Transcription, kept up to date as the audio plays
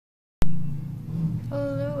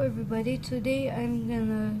everybody, today I'm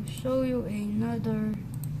gonna show you another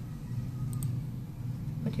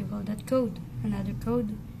another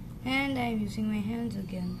code, and I'm using my hands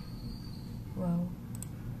again. Wow.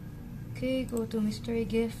 Okay, go to mystery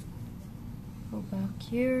gift, go back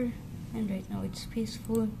here, and right now it's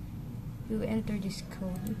peaceful. You enter this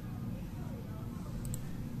code.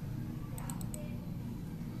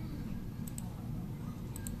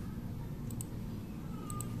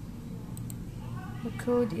 The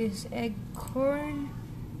code is Eggcorn,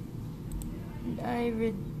 and I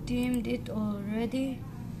redeemed it already.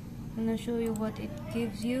 I'm gonna show you what it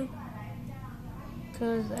gives you,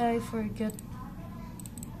 because I forget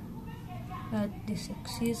that this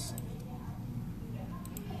exists.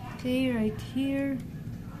 Okay, right here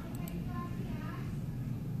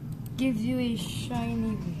gives you a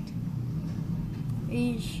shiny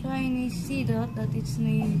Seedot that it's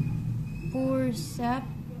named Poor Sap.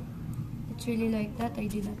 It's really like that. I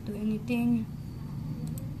did not do anything.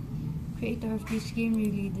 Creator of this game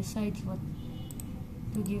really decides what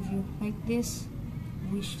to give you, like this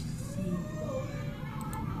wish seed.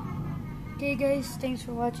 Okay guys, thanks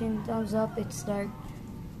for watching. Thumbs up. It's dark.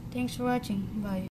 Thanks for watching. Bye.